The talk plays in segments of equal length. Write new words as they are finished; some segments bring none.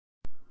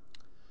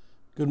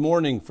Good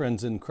morning,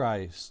 friends in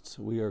Christ.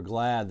 We are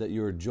glad that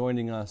you are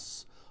joining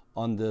us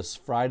on this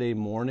Friday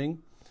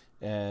morning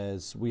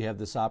as we have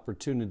this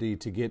opportunity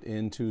to get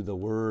into the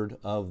Word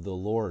of the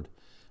Lord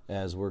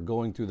as we're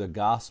going through the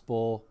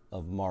Gospel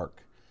of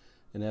Mark.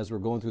 And as we're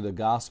going through the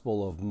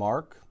Gospel of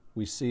Mark,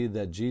 we see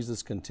that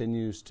Jesus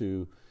continues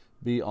to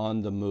be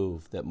on the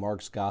move, that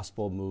Mark's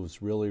Gospel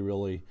moves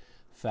really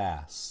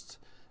fast.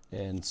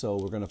 And so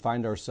we're going to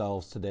find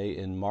ourselves today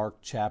in Mark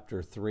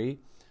chapter 3.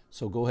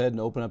 So go ahead and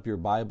open up your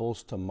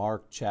Bibles to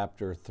Mark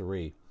chapter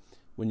 3.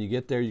 When you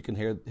get there, you can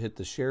hit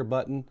the share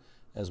button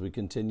as we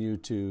continue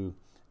to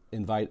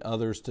invite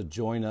others to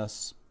join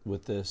us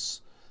with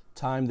this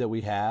time that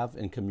we have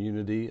in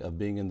community of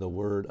being in the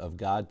Word of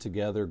God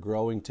together,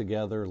 growing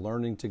together,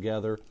 learning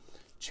together,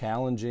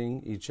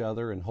 challenging each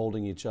other, and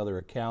holding each other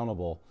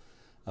accountable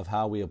of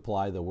how we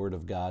apply the Word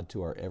of God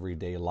to our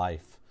everyday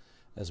life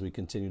as we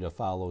continue to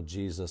follow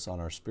Jesus on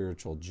our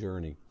spiritual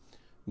journey.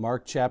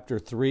 Mark chapter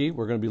 3,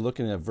 we're going to be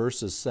looking at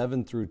verses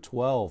 7 through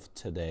 12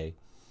 today,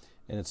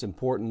 and it's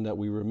important that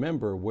we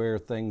remember where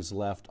things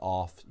left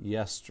off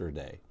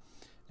yesterday.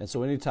 And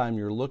so anytime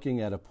you're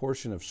looking at a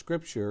portion of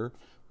Scripture,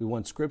 we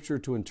want Scripture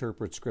to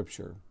interpret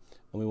Scripture,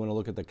 and we want to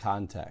look at the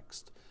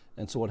context.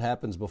 And so what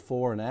happens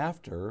before and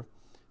after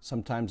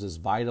sometimes is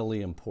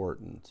vitally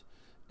important.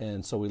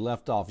 And so we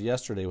left off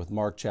yesterday with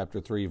Mark chapter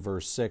 3,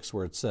 verse 6,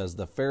 where it says,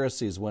 "The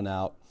Pharisees went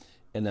out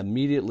and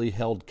immediately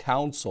held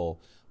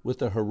counsel with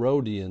the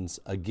Herodians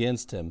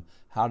against him,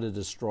 how to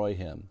destroy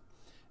him."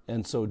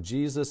 And so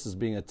Jesus is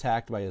being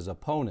attacked by his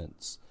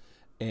opponents.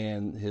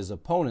 And his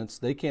opponents,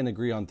 they can't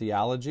agree on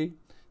theology.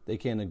 They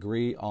can't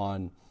agree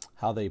on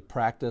how they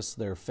practice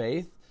their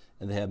faith.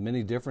 And they have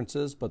many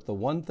differences. But the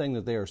one thing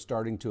that they are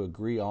starting to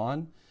agree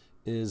on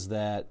is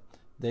that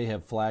they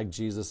have flagged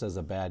Jesus as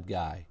a bad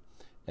guy.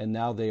 And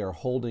now they are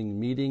holding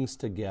meetings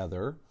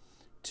together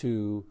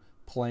to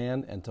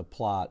plan and to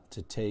plot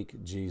to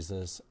take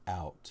Jesus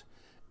out.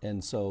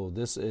 And so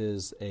this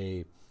is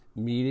a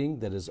meeting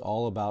that is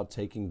all about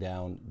taking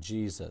down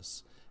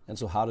Jesus. And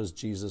so how does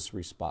Jesus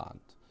respond?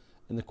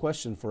 And the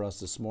question for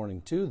us this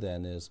morning too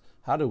then is,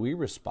 how do we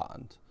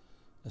respond?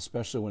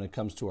 Especially when it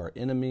comes to our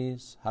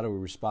enemies. How do we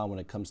respond when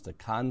it comes to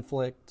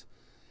conflict?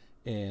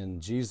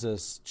 And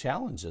Jesus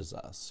challenges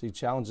us. He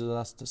challenges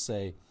us to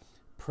say,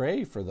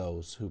 pray for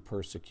those who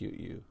persecute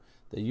you.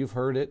 That you've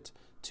heard it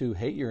to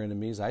hate your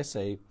enemies. I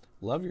say,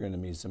 love your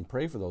enemies and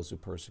pray for those who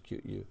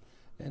persecute you.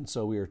 And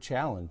so we are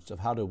challenged of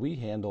how do we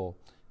handle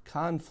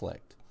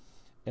conflict.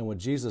 And what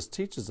Jesus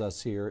teaches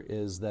us here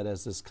is that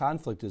as this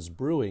conflict is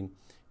brewing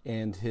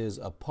and his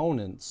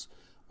opponents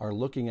are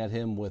looking at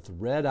him with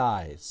red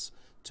eyes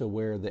to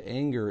where the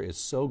anger is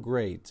so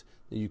great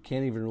that you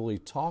can't even really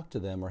talk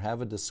to them or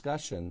have a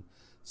discussion,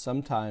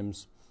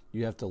 sometimes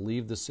you have to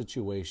leave the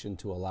situation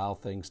to allow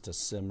things to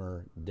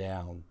simmer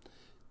down.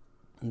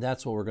 And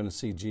that's what we're going to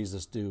see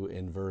Jesus do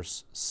in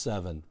verse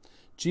 7.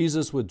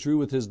 Jesus withdrew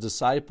with his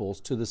disciples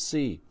to the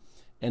sea,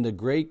 and a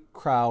great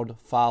crowd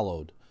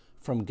followed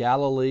from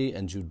Galilee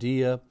and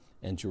Judea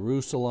and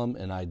Jerusalem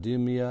and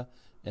Idumea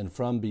and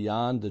from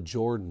beyond the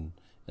Jordan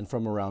and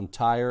from around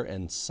Tyre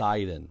and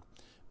Sidon.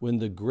 When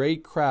the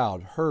great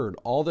crowd heard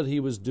all that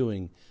he was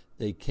doing,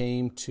 they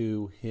came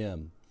to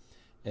him.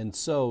 And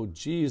so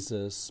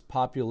Jesus'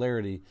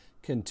 popularity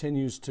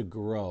continues to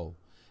grow.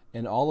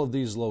 And all of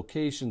these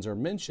locations are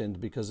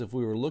mentioned because if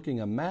we were looking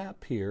a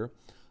map here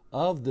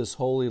of this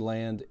Holy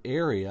Land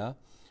area,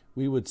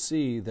 we would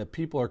see that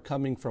people are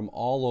coming from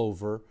all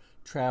over,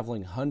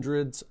 traveling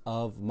hundreds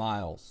of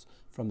miles.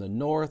 From the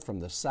north,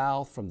 from the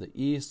south, from the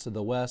east to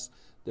the west,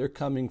 they're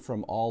coming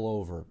from all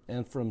over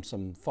and from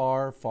some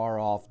far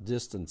off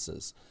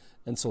distances.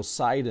 And so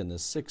Sidon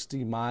is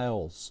 60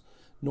 miles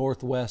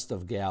northwest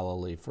of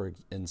Galilee, for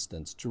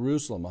instance.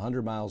 Jerusalem,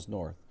 100 miles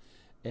north.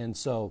 And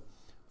so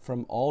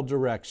from all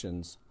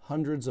directions,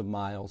 hundreds of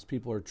miles,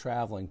 people are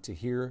traveling to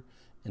hear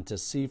and to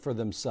see for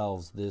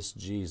themselves this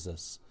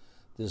Jesus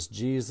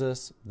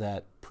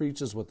that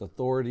preaches with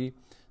authority,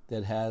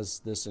 that has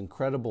this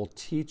incredible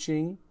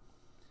teaching,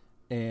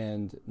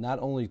 and not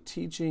only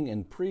teaching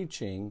and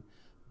preaching,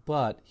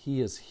 but he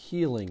is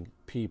healing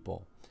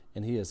people,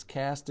 and he is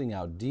casting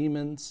out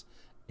demons,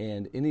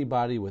 and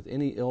anybody with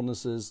any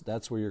illnesses,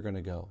 that's where you're going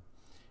to go.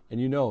 And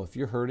you know, if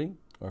you're hurting,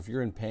 or if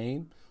you're in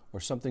pain, or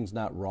something's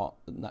not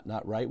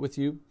right with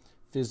you,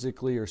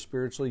 physically or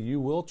spiritually, you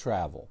will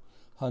travel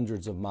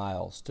hundreds of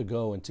miles to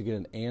go and to get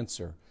an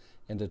answer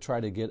and to try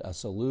to get a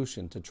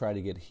solution, to try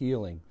to get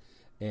healing,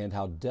 and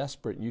how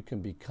desperate you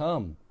can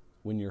become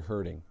when you're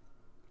hurting.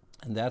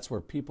 And that's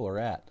where people are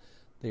at.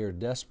 They are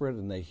desperate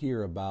and they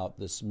hear about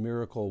this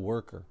miracle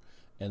worker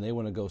and they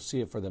want to go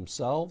see it for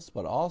themselves,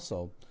 but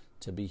also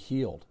to be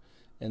healed.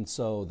 And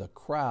so the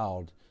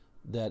crowd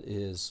that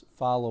is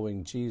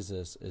following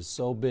Jesus is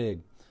so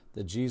big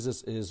that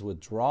Jesus is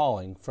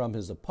withdrawing from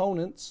his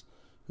opponents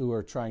who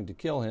are trying to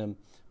kill him,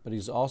 but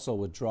he's also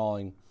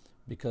withdrawing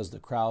because the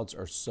crowds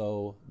are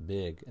so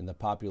big and the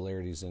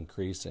popularity is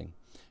increasing.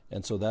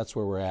 And so that's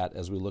where we're at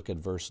as we look at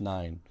verse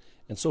 9.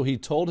 And so he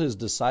told his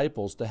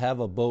disciples to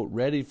have a boat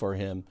ready for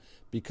him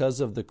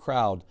because of the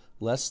crowd,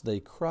 lest they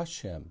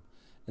crush him.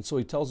 And so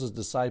he tells his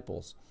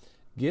disciples,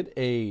 get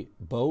a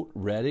boat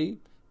ready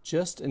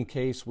just in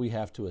case we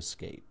have to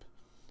escape.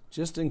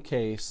 Just in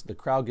case the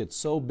crowd gets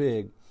so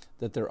big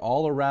that they're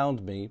all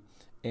around me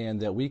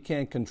and that we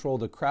can't control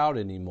the crowd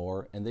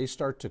anymore and they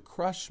start to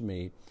crush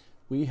me,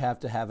 we have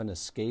to have an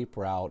escape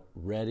route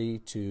ready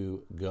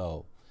to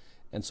go.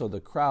 And so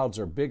the crowds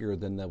are bigger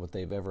than what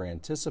they've ever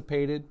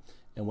anticipated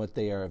and what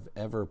they have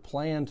ever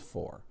planned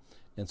for.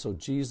 And so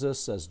Jesus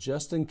says,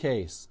 just in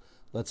case,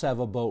 let's have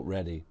a boat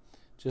ready.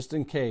 Just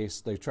in case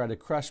they try to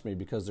crush me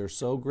because they're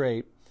so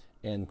great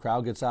and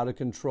crowd gets out of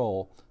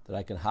control, that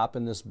I can hop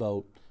in this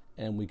boat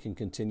and we can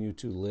continue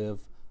to live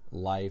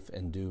life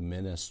and do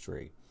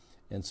ministry.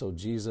 And so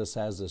Jesus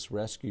has this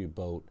rescue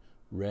boat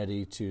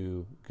ready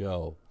to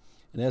go.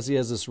 And as he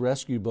has this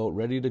rescue boat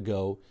ready to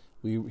go,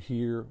 we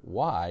hear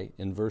why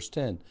in verse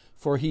 10.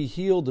 For he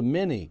healed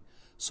many,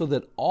 so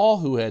that all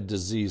who had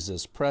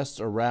diseases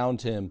pressed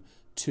around him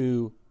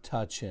to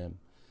touch him.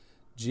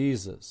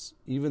 Jesus,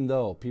 even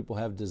though people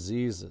have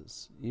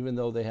diseases, even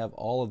though they have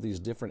all of these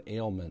different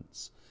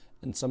ailments,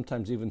 and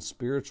sometimes even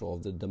spiritual,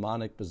 of the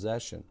demonic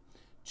possession,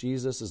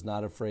 Jesus is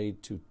not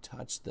afraid to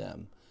touch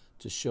them,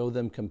 to show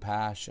them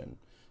compassion,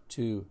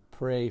 to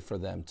pray for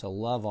them, to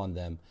love on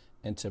them,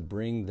 and to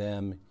bring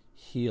them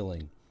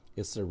healing.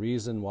 It's the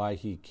reason why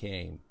he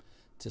came,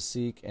 to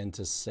seek and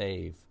to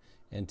save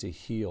and to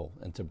heal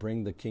and to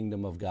bring the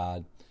kingdom of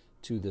God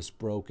to this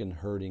broken,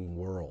 hurting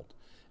world.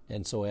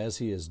 And so as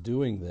he is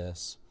doing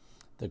this,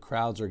 the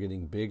crowds are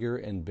getting bigger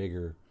and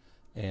bigger.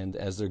 And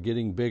as they're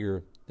getting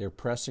bigger, they're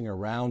pressing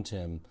around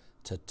him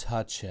to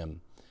touch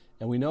him.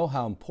 And we know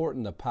how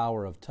important the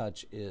power of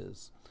touch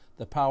is.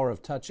 The power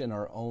of touch in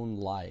our own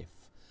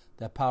life.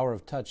 That power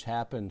of touch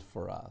happened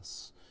for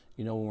us.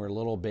 You know, when we're a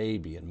little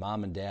baby and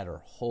mom and dad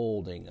are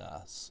holding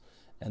us,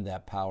 and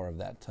that power of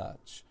that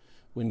touch.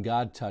 When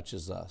God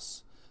touches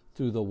us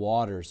through the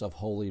waters of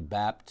holy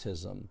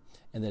baptism,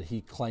 and that he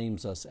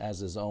claims us as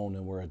his own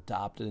and we're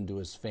adopted into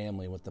his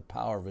family with the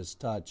power of his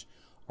touch,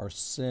 our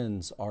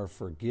sins are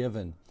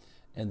forgiven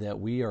and that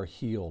we are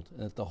healed,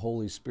 and that the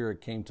Holy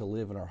Spirit came to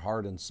live in our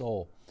heart and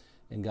soul,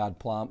 and God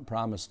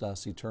promised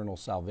us eternal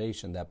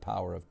salvation, that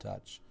power of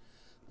touch.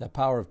 That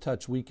power of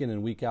touch week in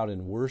and week out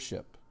in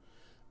worship,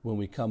 when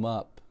we come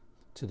up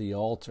to the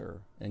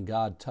altar and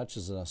God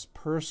touches us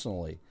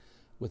personally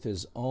with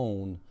his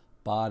own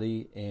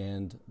body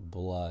and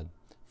blood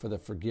for the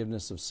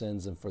forgiveness of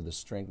sins and for the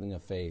strengthening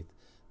of faith,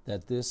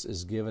 that this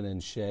is given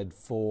and shed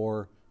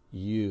for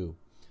you.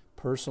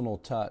 Personal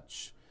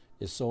touch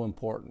is so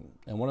important.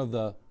 And one of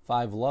the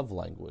 5 love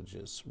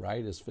languages,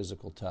 right, is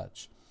physical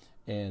touch.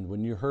 And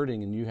when you're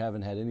hurting and you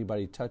haven't had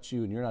anybody touch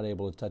you and you're not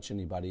able to touch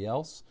anybody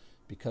else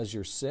because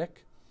you're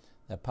sick,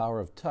 that power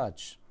of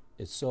touch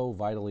is so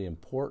vitally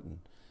important.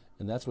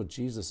 And that's what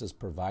Jesus is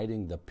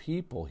providing the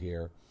people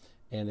here,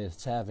 and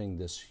it's having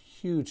this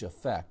huge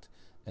effect.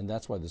 And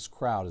that's why this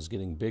crowd is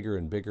getting bigger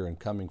and bigger and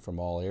coming from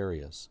all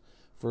areas.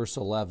 Verse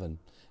 11,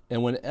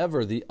 and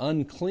whenever the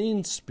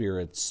unclean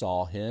spirits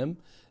saw him,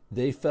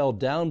 they fell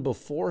down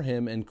before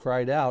him and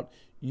cried out,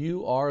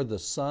 you are the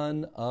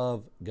Son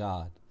of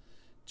God.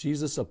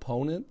 Jesus'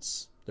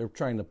 opponents, they're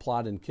trying to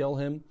plot and kill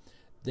him.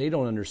 They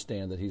don't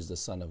understand that he's the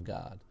Son of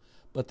God.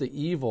 But the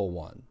evil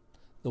one,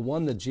 the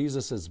one that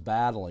Jesus is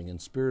battling in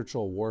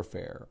spiritual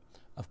warfare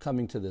of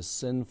coming to this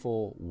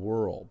sinful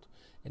world,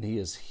 and he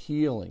is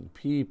healing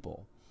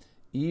people,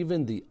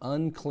 even the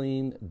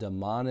unclean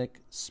demonic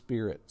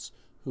spirits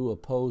who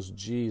oppose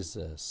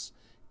Jesus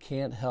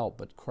can't help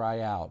but cry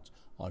out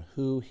on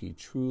who he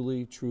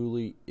truly,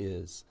 truly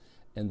is.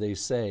 And they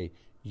say,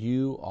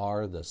 you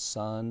are the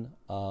Son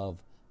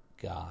of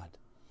God.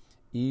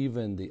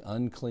 Even the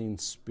unclean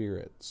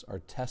spirits are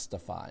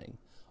testifying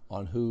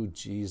on who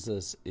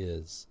Jesus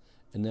is.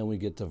 And then we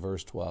get to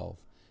verse 12.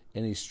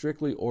 And he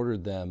strictly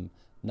ordered them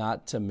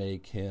not to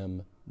make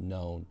him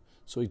known.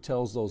 So he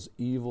tells those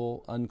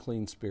evil,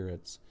 unclean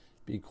spirits,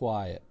 be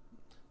quiet.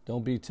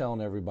 Don't be telling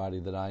everybody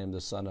that I am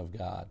the Son of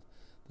God.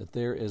 That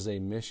there is a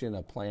mission,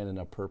 a plan, and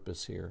a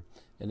purpose here.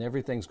 And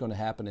everything's going to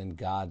happen in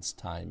God's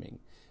timing.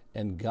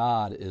 And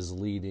God is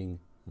leading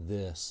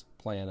this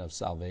plan of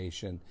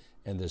salvation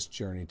and this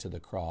journey to the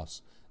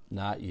cross,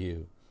 not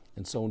you.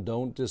 And so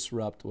don't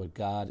disrupt what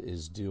God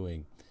is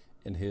doing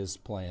in his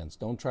plans.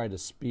 Don't try to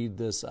speed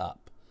this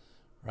up,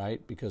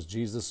 right? Because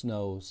Jesus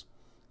knows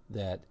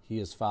that he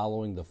is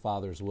following the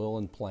Father's will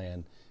and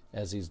plan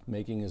as he's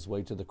making his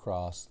way to the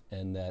cross,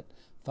 and that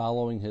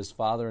following his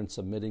Father and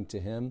submitting to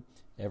him,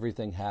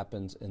 everything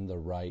happens in the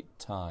right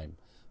time.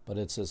 But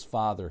it's his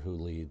Father who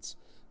leads,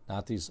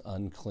 not these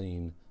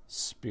unclean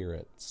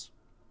spirits.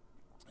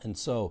 And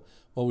so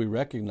what we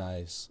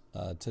recognize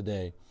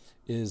today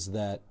is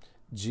that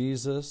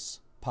Jesus'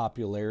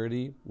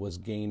 popularity was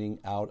gaining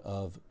out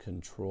of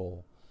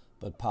control,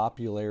 but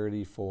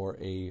popularity for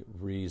a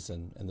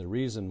reason. And the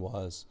reason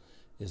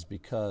is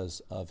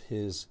because of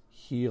his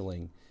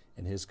healing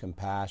and his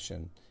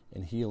compassion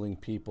in healing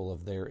people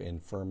of their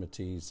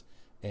infirmities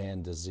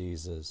and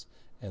diseases.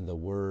 and the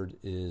word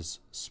is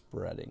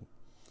spreading.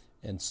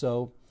 And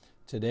so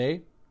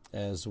today,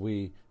 as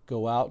we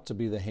go out to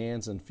be the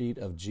hands and feet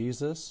of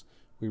Jesus,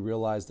 we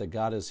realize that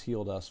God has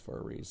healed us for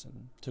a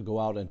reason, to go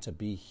out and to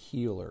be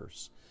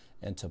healers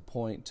and to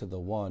point to the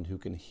one who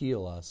can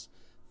heal us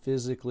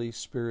physically,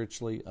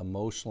 spiritually,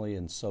 emotionally,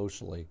 and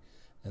socially,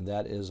 and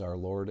that is our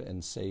Lord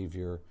and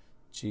Savior,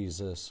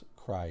 Jesus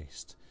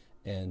Christ.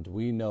 And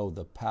we know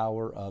the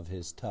power of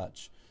his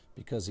touch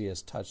because he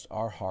has touched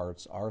our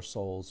hearts, our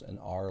souls, and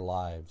our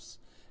lives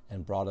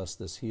and brought us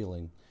this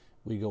healing.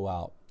 We go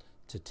out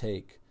to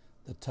take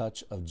the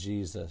touch of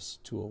Jesus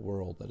to a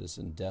world that is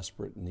in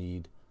desperate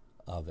need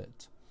of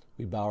it.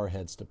 We bow our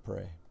heads to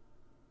pray.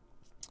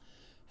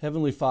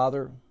 Heavenly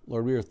Father,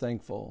 Lord, we are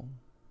thankful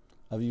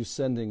of you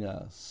sending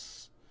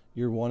us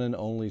your one and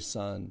only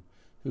Son,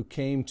 who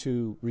came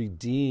to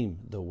redeem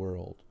the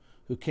world,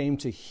 who came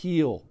to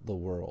heal the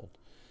world,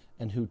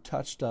 and who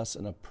touched us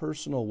in a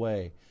personal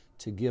way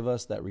to give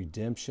us that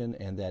redemption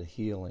and that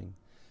healing,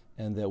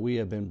 and that we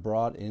have been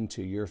brought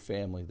into your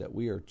family, that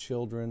we are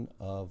children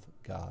of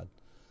God.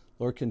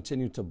 Lord,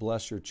 continue to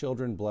bless your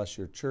children, bless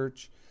your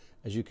church,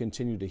 as you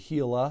continue to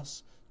heal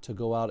us, to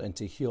go out and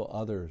to heal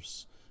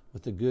others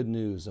with the good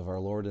news of our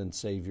Lord and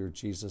Savior,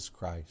 Jesus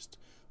Christ.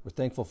 We're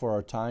thankful for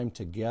our time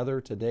together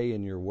today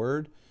in your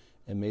word,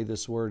 and may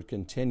this word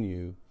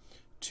continue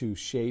to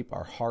shape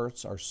our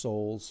hearts, our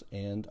souls,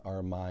 and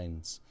our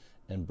minds,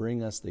 and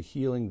bring us the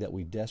healing that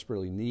we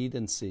desperately need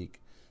and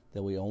seek,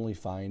 that we only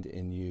find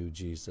in you,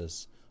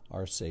 Jesus,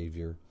 our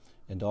Savior.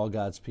 And all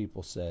God's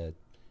people said,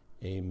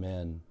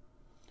 amen.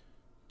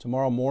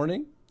 Tomorrow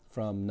morning,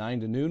 from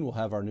 9 to noon, we'll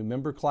have our new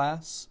member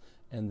class.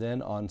 And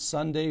then on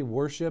Sunday,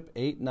 worship,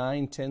 8,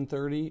 9,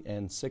 10:30,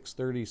 and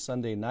 6:30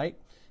 Sunday night.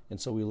 And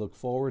so we look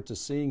forward to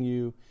seeing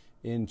you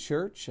in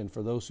church. And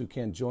for those who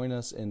can't join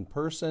us in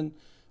person,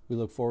 we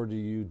look forward to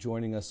you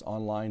joining us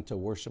online to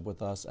worship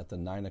with us at the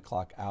 9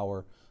 o'clock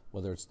hour,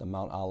 whether it's the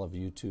Mount Olive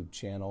YouTube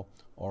channel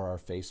or our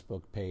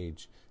Facebook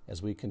page,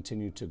 as we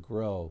continue to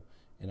grow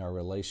in our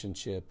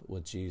relationship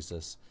with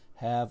Jesus.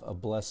 Have a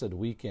blessed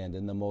weekend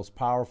in the most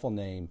powerful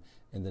name,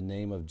 in the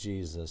name of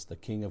Jesus, the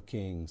King of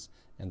Kings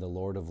and the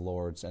Lord of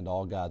Lords. And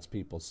all God's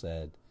people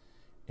said,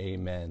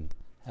 amen.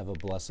 Have a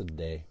blessed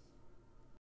day.